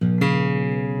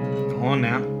on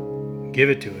now. Give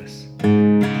it to us.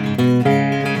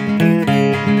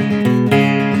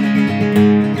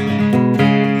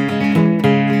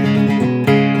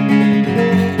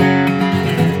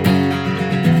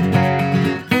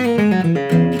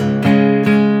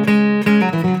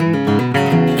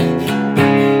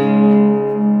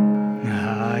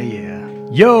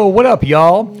 Yo, what up,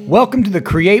 y'all? Welcome to the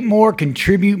Create More,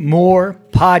 Contribute More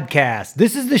podcast.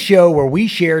 This is the show where we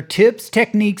share tips,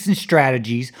 techniques, and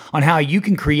strategies on how you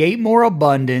can create more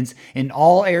abundance in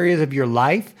all areas of your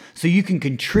life so you can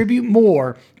contribute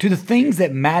more to the things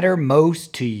that matter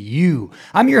most to you.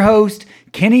 I'm your host,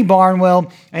 Kenny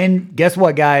Barnwell, and guess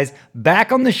what, guys?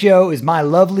 Back on the show is my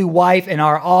lovely wife and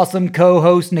our awesome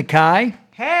co-host, Nekai.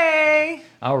 Hey!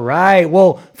 All right.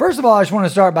 Well, first of all, I just want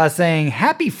to start by saying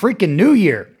Happy freaking New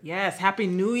Year. Yes, Happy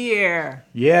New Year.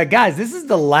 Yeah, guys, this is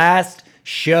the last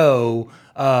show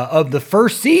of the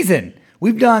first season.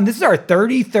 This is our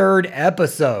 33rd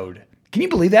episode. Can you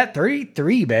believe that?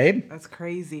 33, babe. That's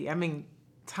crazy. I mean,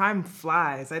 time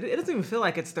flies. It doesn't even feel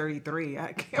like it's 33.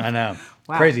 I know.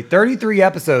 Wow. Crazy. 33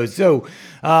 episodes. So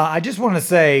I just want to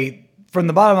say from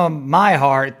the bottom of my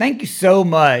heart, thank you so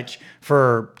much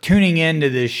for tuning into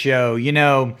this show. You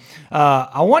know,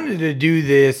 I wanted to do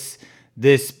this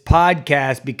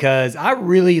podcast because I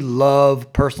really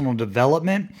love personal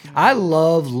development. I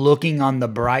love looking on the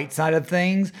bright side of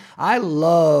things. I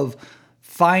love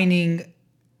finding,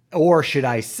 or should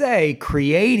I say,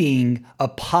 creating a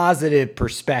positive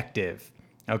perspective.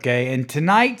 Okay. And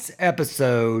tonight's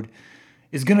episode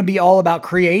is going to be all about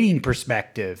creating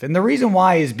perspective. And the reason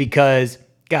why is because,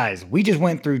 guys, we just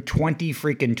went through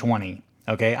 2020.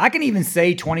 Okay. I can even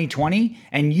say 2020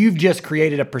 and you've just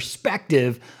created a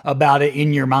perspective about it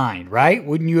in your mind, right?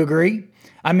 Wouldn't you agree?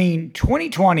 I mean,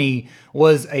 2020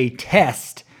 was a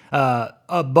test,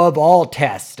 above all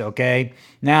tests. Okay.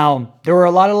 Now there were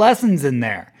a lot of lessons in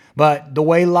there, but the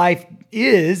way life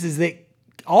is that it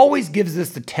always gives us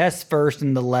the tests first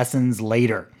and the lessons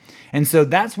later. And so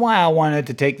that's why I wanted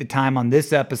to take the time on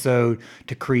this episode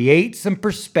to create some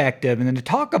perspective and then to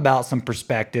talk about some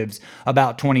perspectives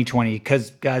about 2020.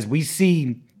 Because, guys, we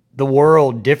see the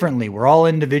world differently. We're all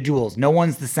individuals. No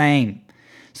one's the same.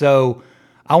 So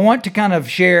I want to kind of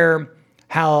share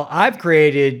how I've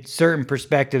created certain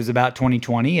perspectives about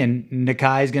 2020. And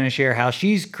Nekai is going to share how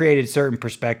she's created certain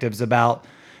perspectives about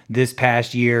this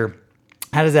past year.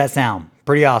 How does that sound?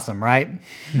 Pretty awesome, right?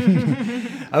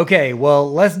 Okay,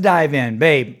 well, let's dive in.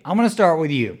 Babe, I'm going to start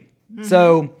with you. Mm-hmm.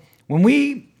 So when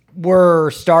we were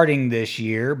starting this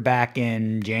year, back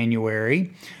in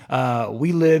January,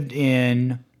 we lived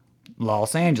in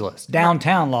Los Angeles,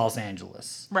 downtown Los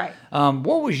Angeles. Right.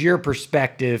 What was your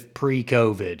perspective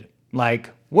pre-COVID? Like,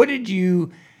 what did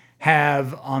you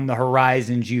have on the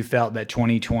horizons you felt that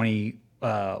 2020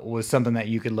 was something that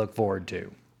you could look forward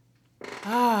to?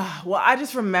 Well, I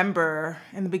just remember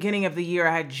in the beginning of the year,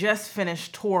 I had just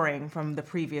finished touring from the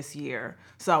previous year.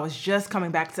 So I was just coming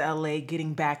back to LA,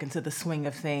 getting back into the swing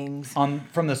of things.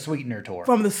 From the Sweetener Tour?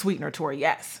 From the Sweetener Tour,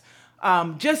 yes.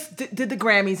 Just did the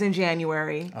Grammys in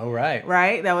January. Oh, right.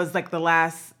 Right? That was like the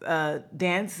last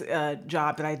dance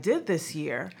job that I did this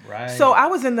year. Right. So I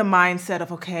was in the mindset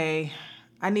of, okay,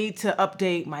 I need to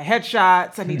update my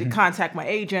headshots. I need to contact my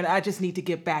agent. I just need to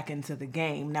get back into the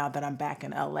game now that I'm back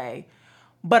in LA.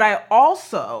 But I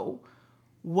also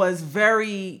was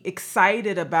very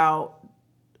excited about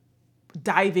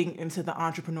diving into the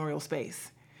entrepreneurial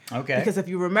space. Okay. Because if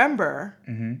you remember,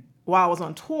 while I was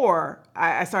on tour,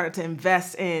 I started to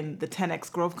invest in the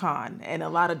 10X GrowthCon and a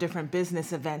lot of different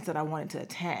business events that I wanted to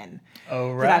attend.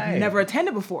 Oh, right. That I've never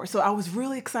attended before. So I was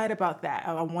really excited about that.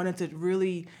 I wanted to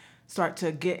really start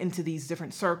to get into these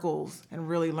different circles and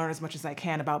really learn as much as I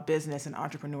can about business and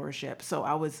entrepreneurship. So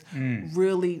I was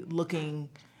really looking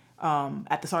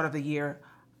at the start of the year,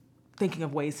 thinking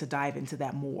of ways to dive into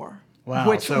that more. Wow,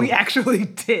 which we actually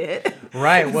did.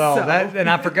 Right. Well,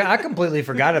 I completely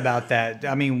forgot about that.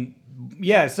 I mean,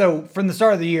 yeah. So from the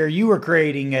start of the year, you were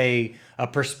creating a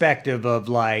perspective of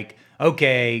like,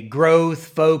 okay, growth,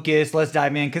 focus, let's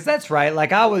dive in. Cause that's right.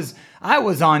 Like I was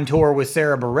on tour with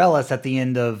Sarah Bareilles at the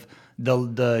end of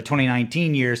the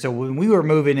 2019 year. So when we were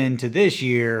moving into this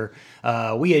year,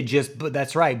 we had just,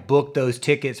 that's right, booked those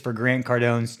tickets for Grant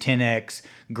Cardone's 10X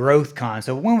GrowthCon.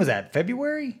 So when was that?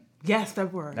 February? Yes,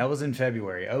 February. That was in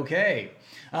February. Okay.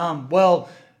 Well,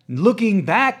 looking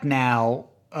back now,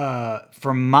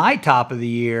 from my top of the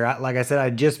year, like I said, I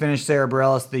just finished Sarah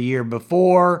Bareilles the year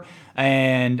before,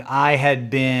 and I had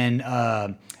been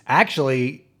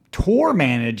actually tour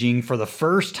managing for the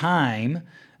first time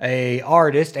a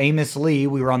artist, Amos Lee.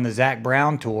 We were on the Zach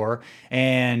Brown tour,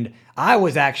 and I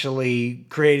was actually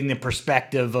creating the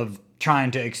perspective of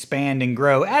trying to expand and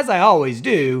grow, as I always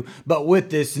do, but with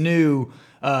this new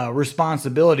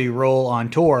responsibility role on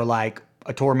tour. Like,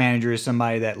 a tour manager is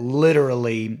somebody that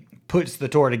literally puts the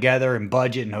tour together and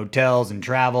budget and hotels and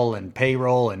travel and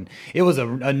payroll. And it was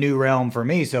a new realm for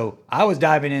me. So I was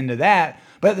diving into that.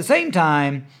 But at the same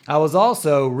time, I was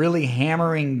also really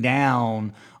hammering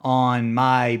down on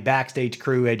my backstage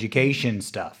crew education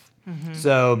stuff.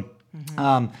 So,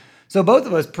 so both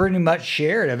of us pretty much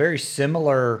shared a very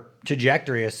similar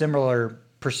trajectory, a similar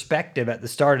perspective at the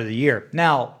start of the year.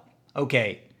 Now,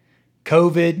 okay,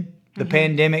 COVID, the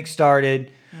pandemic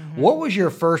started. What was your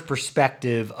first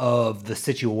perspective of the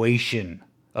situation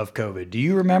of COVID? Do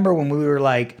you remember when we were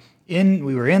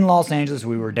in Los Angeles,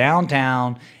 we were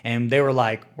downtown, and they were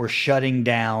like, we're shutting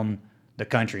down the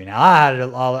country. Now, I had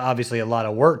obviously a lot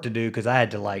of work to do because I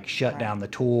had to like shut down the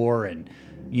tour and,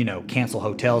 cancel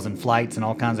hotels and flights and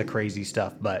all kinds of crazy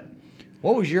stuff. But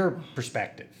what was your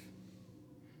perspective?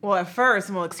 Well, at first,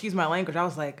 excuse my language, I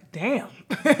was like, damn.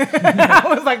 I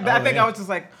was like, I was just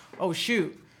like, oh,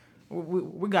 shoot.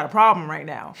 We got a problem right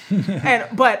now.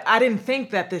 But I didn't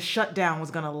think that this shutdown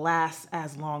was going to last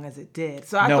as long as it did.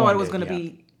 So I thought it was going to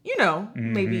be,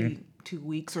 maybe 2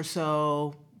 weeks or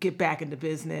so, get back into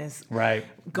business,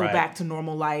 go back to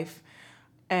normal life.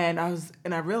 And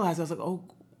I realized, I was like, oh,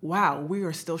 wow, we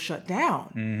are still shut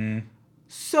down.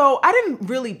 So I didn't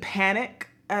really panic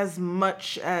as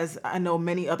much as I know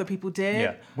many other people did.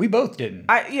 Yeah, we both didn't.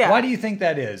 Why do you think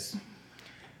that is?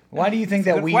 Why do you think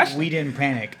that we didn't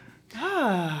panic?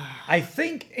 I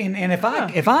think, and if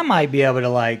I might be able to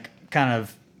like kind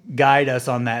of guide us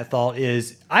on that thought,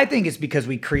 is I think it's because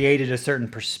we created a certain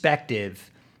perspective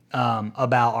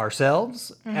about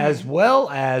ourselves as well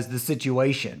as the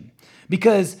situation.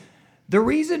 Because the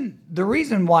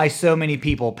reason why so many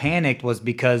people panicked was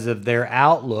because of their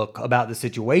outlook about the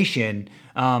situation.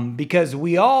 Because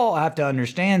we all have to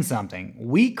understand something.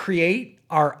 We create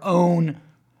our own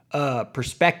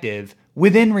perspective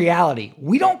within reality.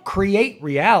 We don't create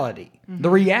reality. The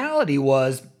reality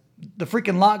was the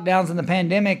freaking lockdowns and the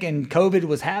pandemic and COVID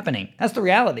was happening. That's the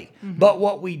reality. But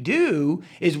what we do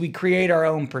is we create our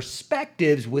own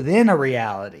perspectives within a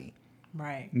reality.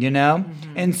 Right.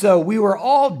 And so we were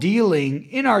all dealing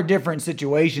in our different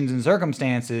situations and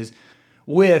circumstances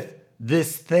with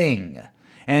this thing.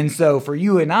 And so for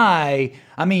you and I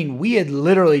mean, we had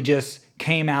literally just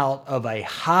came out of a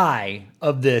high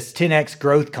of this 10X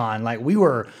Growth Con. Like, we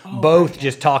were both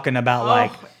just talking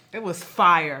about it was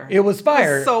fire. It was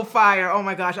fire. It was so fire. Oh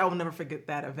my gosh, I will never forget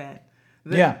that event.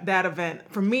 That event.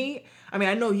 For me, I mean,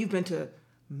 I know you've been to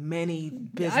many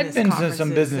business I've been to some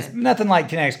business, nothing like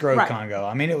 10X Growth Congo.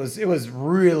 I mean, it was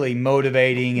really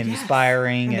motivating and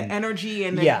inspiring, and the energy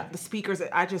and the speakers.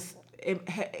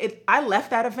 I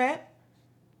left that event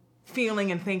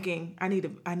feeling and thinking, I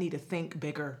need to think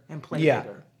bigger and play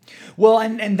bigger. Well,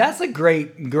 and that's a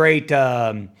great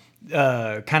kind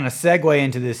of segue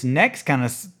into this next kind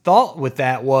of thought. With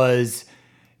that was,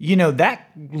 that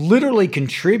literally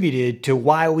contributed to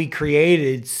why we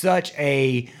created such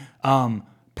a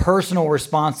personal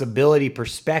responsibility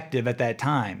perspective at that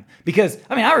time. Because,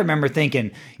 I mean, I remember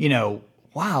thinking,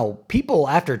 wow, people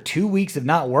after 2 weeks of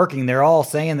not working, they're all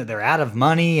saying that they're out of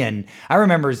money. And I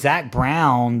remember Zach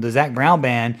Brown, the Zach Brown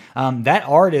band, that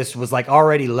artist was like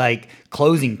already like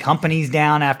closing companies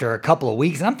down after a couple of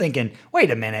weeks. And I'm thinking,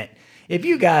 wait a minute. If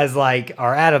you guys like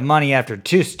are out of money after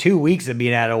just 2 weeks of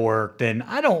being out of work, then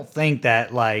I don't think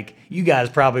that like you guys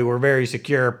probably were very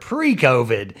secure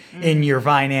pre-COVID in your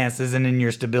finances and in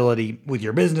your stability with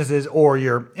your businesses or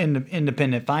your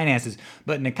independent finances.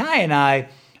 But Nekai and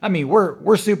I mean,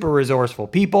 we're super resourceful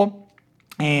people.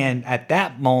 And at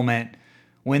that moment,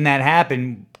 when that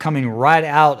happened, coming right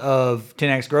out of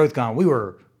 10X GrowthCon,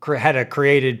 we had a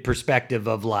created perspective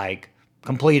of like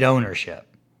complete ownership.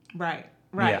 Right.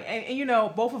 Yeah.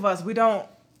 And both of us,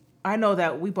 I know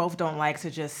that we both don't like to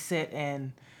just sit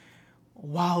and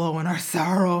wallow in our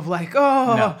sorrow of like,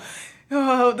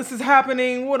 this is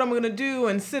happening, what am I going to do?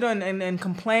 And sit and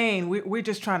complain. We're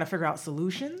just trying to figure out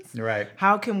solutions. Right.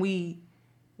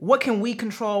 What can we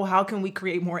control? How can we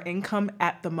create more income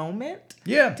at the moment?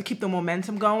 Yeah. To keep the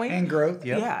momentum going. And growth,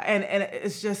 yeah. Yeah, and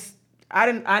it's just,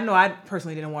 I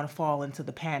personally didn't want to fall into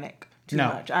the panic too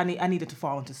much. I needed to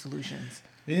fall into solutions.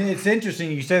 It's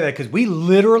interesting you say that because we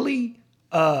literally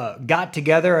got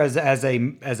together as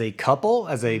a couple,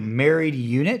 as a married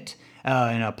unit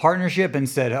in a partnership and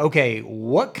said, okay,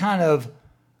 what kind of...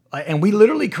 And we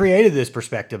literally created this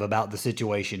perspective about the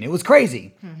situation. It was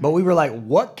crazy. But we were like,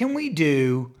 what can we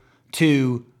do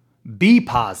to be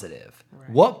positive? Right.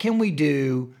 What can we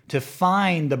do to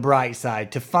find the bright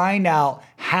side, to find out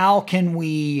how can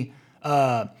we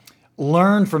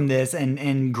learn from this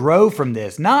and grow from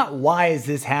this. Not why is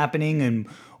this happening and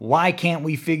why can't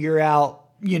we figure out,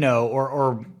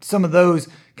 or some of those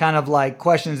kind of like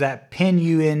questions that pin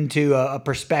you into a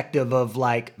perspective of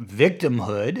like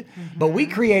victimhood. But we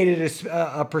created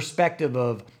a perspective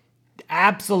of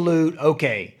absolute,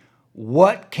 okay,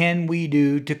 what can we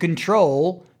do to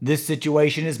control this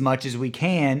situation as much as we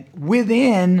can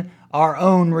within our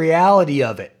own reality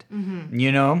of it,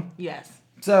 Yes.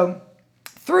 So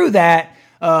through that,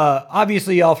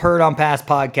 obviously y'all have heard on past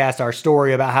podcasts our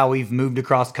story about how we've moved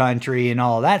across country and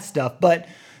all of that stuff. But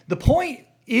the point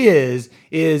is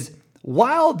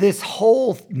while this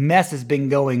whole mess has been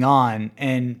going on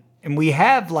and we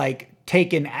have like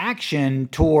taken action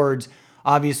towards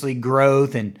obviously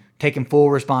growth and taking full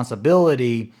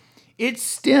responsibility, it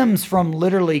stems from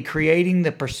literally creating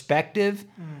the perspective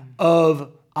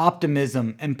of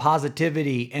optimism and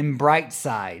positivity and bright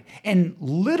side and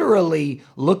literally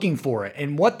looking for it.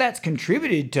 And what that's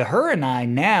contributed to her and I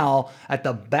now at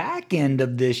the back end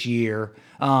of this year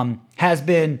has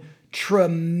been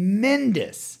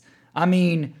tremendous. I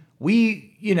mean,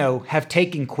 we, have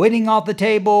taken quitting off the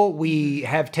table. We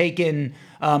have taken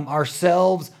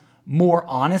ourselves more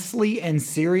honestly and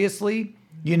seriously.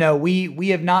 We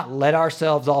have not let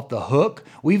ourselves off the hook.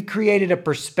 We've created a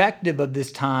perspective of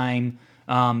this time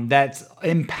that's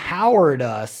empowered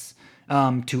us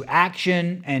to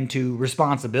action and to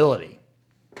responsibility.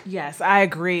 Yes, I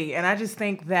agree. And I just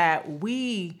think that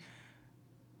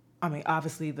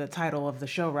obviously the title of the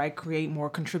show, right? Create more,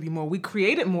 contribute more. We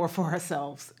created more for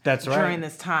ourselves. That's right. During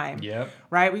this time. Yep.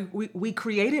 Right? We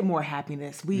created more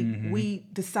happiness. We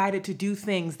decided to do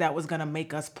things that was going to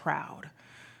make us proud.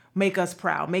 Make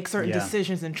certain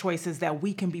decisions and choices that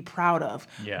we can be proud of.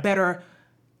 Yeah. Better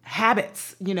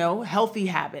habits, healthy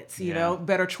habits,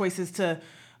 better choices to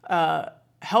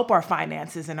help our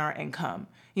finances and our income,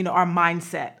 our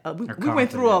mindset. We went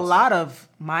through a lot of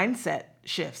mindset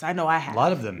shifts. I know I have. A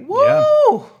lot of them. Woo!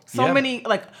 Yeah. So many,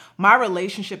 like my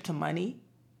relationship to money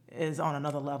is on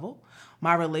another level.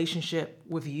 My relationship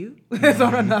with you is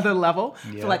on another level.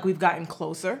 I feel like we've gotten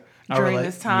closer during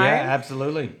this time. Yeah,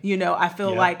 absolutely. I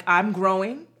feel like I'm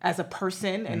growing as a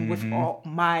person and with all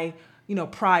my,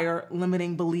 prior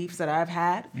limiting beliefs that I've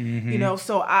had.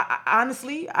 So I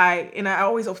honestly, I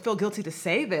always feel guilty to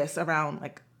say this around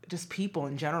like just people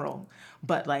in general.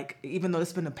 But like, even though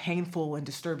it's been a painful and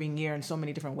disturbing year in so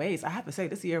many different ways, I have to say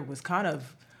this year was kind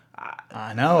of...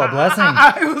 I know, a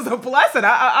blessing. It was a blessing.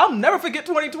 I'll never forget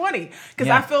 2020 because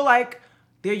I feel like,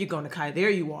 there you go, Nekai, there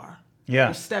you are. Yeah.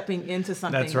 You're stepping into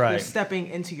something. That's right. You're stepping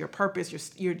into your purpose.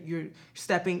 You're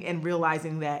stepping and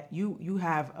realizing that you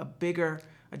have a bigger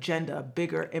agenda, a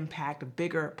bigger impact, a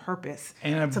bigger purpose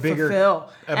and to fulfill.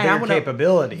 A bigger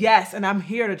capability. Yes, and I'm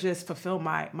here to just fulfill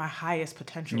my highest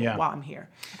potential while I'm here.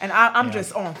 And I'm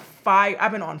just on fire.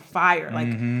 I've been on fire. Like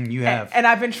you have. And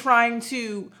I've been trying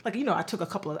to, like, I took a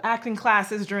couple of acting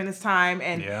classes during this time.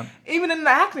 And even in the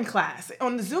acting class,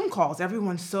 on the Zoom calls,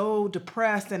 everyone's so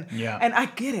depressed. And I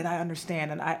get it. I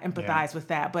understand. And I empathize with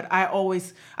that. But I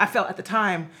felt at the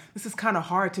time, this is kind of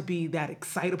hard to be that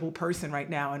excitable person right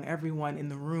now. And everyone in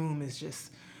the room is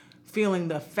just feeling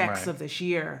the effects of this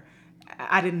year.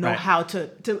 I didn't know how to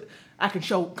I can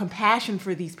show compassion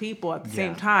for these people at the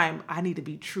same time. I need to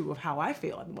be true of how I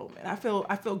feel at the moment. I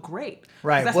feel great.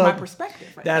 Right. That's my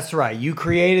perspective. That's right. You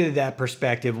created that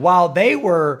perspective while they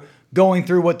were going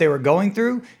through what they were going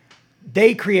through.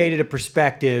 They created a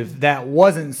perspective that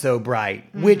wasn't so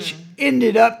bright, which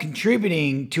ended up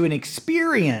contributing to an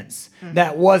experience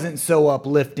that wasn't so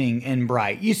uplifting and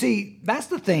bright. You see, that's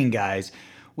the thing, guys.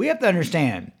 We have to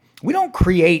understand, we don't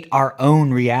create our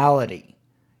own reality.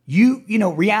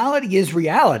 Reality is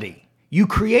reality. You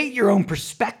create your own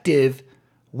perspective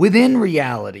within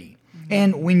reality.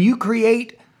 And when you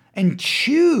create and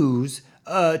choose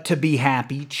to be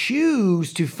happy,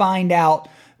 choose to find out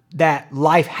that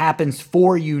life happens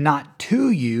for you, not to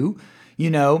you,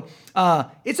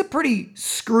 it's a pretty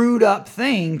screwed up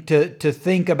thing to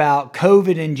think about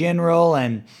COVID in general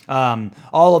and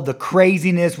all of the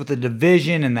craziness with the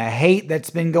division and the hate that's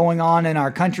been going on in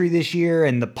our country this year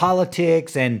and the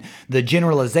politics and the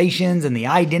generalizations and the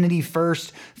identity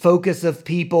first focus of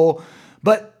people.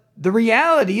 But the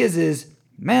reality is,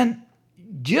 man,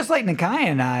 just like Nekai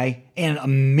and I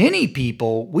and many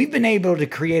people, we've been able to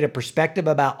create a perspective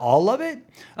about all of it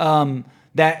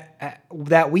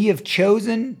that we have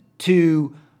chosen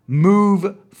to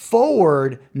move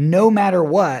forward no matter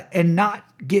what and not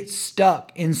get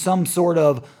stuck in some sort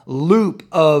of loop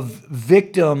of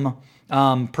victim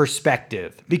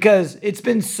perspective. Because it's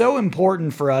been so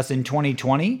important for us in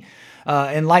 2020,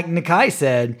 and like Nekai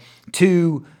said,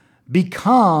 to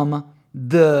become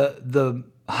the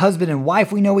husband and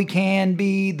wife we know we can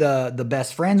be, the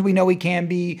best friends we know we can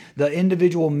be, the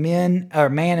individual man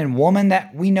and woman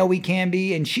that we know we can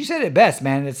be. And she said it best,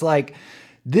 man. It's like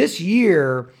this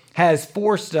year has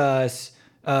forced us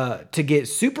to get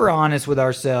super honest with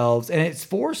ourselves, and it's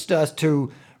forced us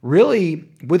to really,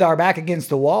 with our back against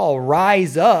the wall,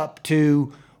 rise up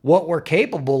to what we're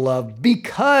capable of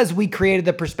because we created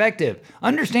the perspective.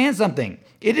 Understand something.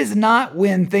 It is not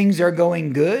when things are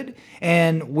going good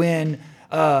and when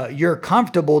you're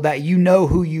comfortable that you know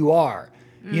who you are.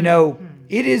 You know,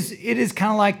 it is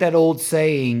kind of like that old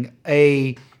saying,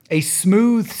 a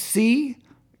smooth sea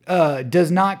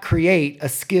does not create a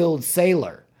skilled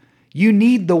sailor. You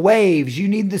need the waves, you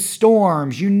need the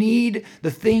storms, you need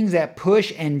the things that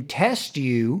push and test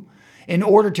you in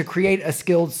order to create a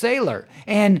skilled sailor.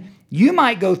 And you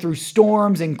might go through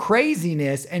storms and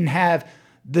craziness and have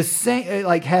the same,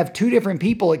 like have two different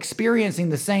people experiencing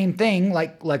the same thing,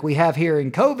 like we have here in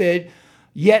COVID,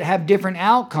 yet have different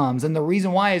outcomes. And the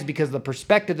reason why is because the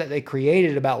perspective that they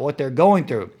created about what they're going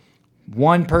through.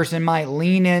 One person might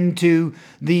lean into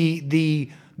the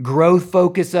growth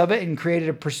focus of it and created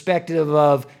a perspective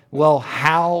of, well,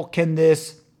 how can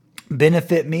this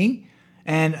benefit me?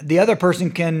 And the other person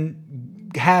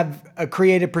can have a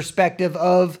creative perspective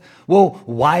of, well,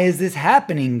 why is this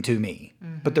happening to me?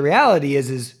 But the reality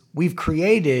is we've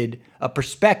created a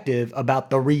perspective about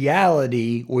the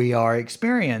reality we are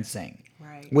experiencing,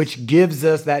 Right. which gives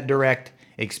us that direct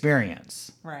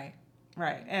experience. Right.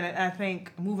 And I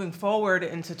think moving forward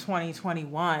into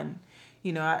 2021,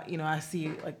 I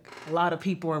see like a lot of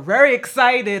people are very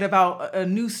excited about a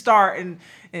new start and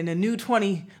a new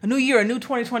year, a new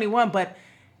 2021. But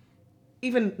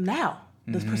even now,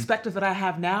 the perspective that I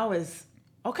have now is,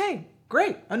 okay,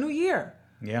 great, a new year.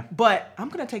 Yeah. But I'm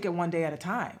going to take it one day at a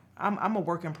time. I'm a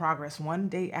work in progress, one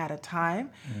day at a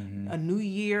time. A new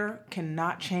year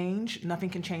cannot change. Nothing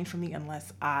can change for me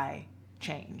unless I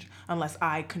change, unless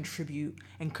I contribute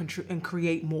and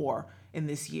create more in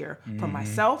this year for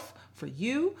myself, for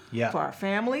you, for our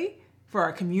family, for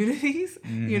our communities,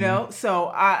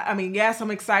 So I mean, yes, I'm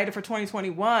excited for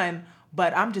 2021,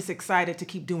 but I'm just excited to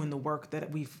keep doing the work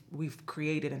that we've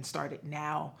created and started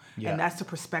now. And that's the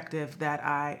perspective that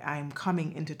I'm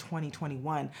coming into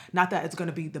 2021. Not that it's going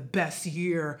to be the best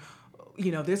year.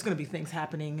 There's going to be things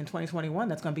happening in 2021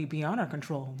 that's going to be beyond our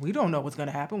control. We don't know what's going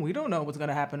to happen. We don't know what's going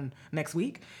to happen next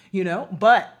week,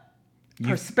 but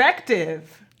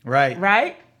perspective.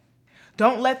 Right?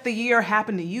 Don't let the year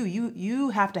happen to you. You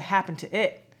have to happen to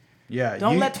it. Yeah.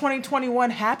 Don't let 2021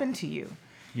 happen to you.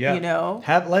 Yeah.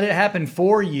 Let it happen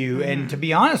for you. And to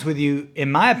be honest with you,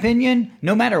 in my opinion,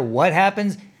 no matter what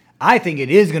happens, I think it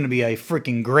is going to be a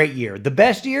freaking great year. The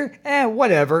best year?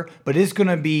 Whatever. But it's going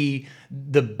to be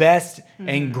the best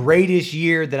and greatest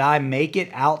year that I make it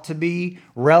out to be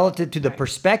relative to the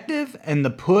perspective and the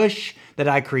push that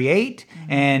I create.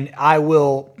 And I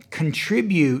will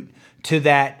contribute to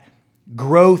that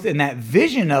growth and that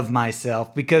vision of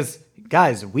myself because,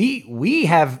 guys, we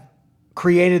have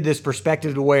created this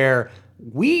perspective to where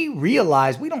we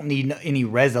realize we don't need any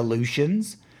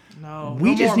resolutions. No,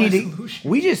 we just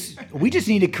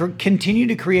need to continue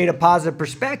to create a positive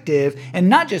perspective, and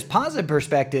not just positive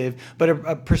perspective, but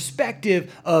a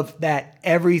perspective of that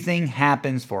everything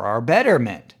happens for our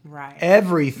betterment. Right.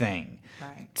 Everything.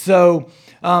 Right. So,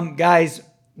 guys,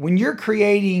 when you're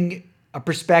creating a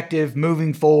perspective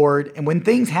moving forward, and when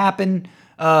things happen,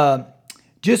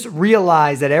 just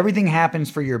realize that everything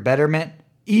happens for your betterment,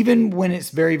 even when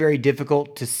it's very, very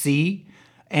difficult to see.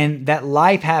 And that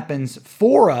life happens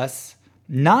for us,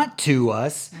 not to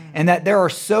us, and that there are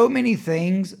so many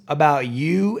things about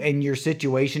you and your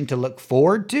situation to look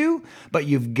forward to, but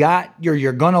you're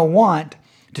going to want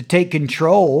to take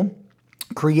control,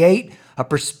 create a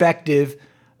perspective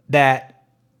that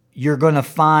you're going to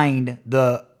find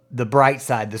the bright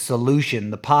side, the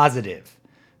solution, the positive,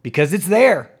 because it's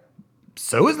there.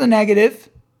 So is the negative,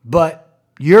 but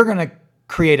you're going to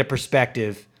create a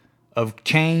perspective of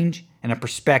change and a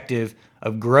perspective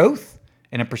of growth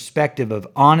and a perspective of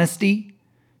honesty,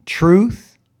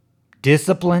 truth,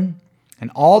 discipline, and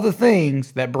all the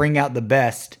things that bring out the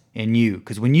best in you.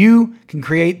 Because when you can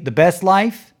create the best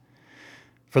life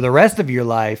for the rest of your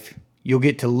life, you'll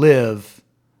get to live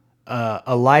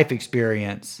a life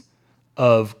experience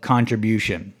of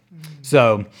contribution.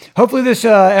 So hopefully this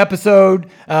episode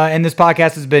and this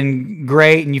podcast has been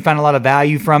great and you found a lot of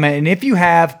value from it. And if you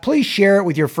have, please share it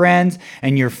with your friends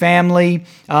and your family.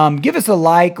 Give us a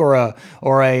like or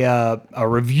a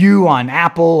review on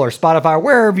Apple or Spotify,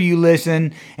 wherever you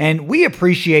listen. And we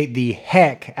appreciate the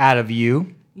heck out of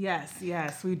you.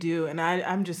 Yes, we do. And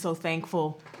I'm just so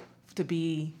thankful to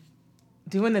be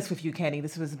doing this with you, Kenny.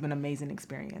 This has been an amazing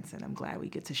experience, and I'm glad we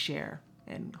get to share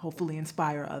and hopefully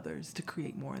inspire others to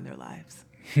create more in their lives.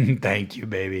 Thank you,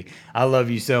 baby. I love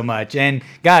you so much. And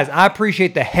guys, I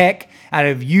appreciate the heck out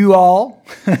of you all.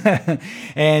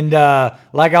 And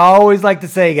like I always like to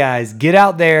say, guys, get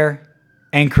out there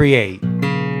and create.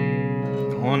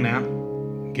 Come on now.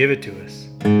 Give it to us.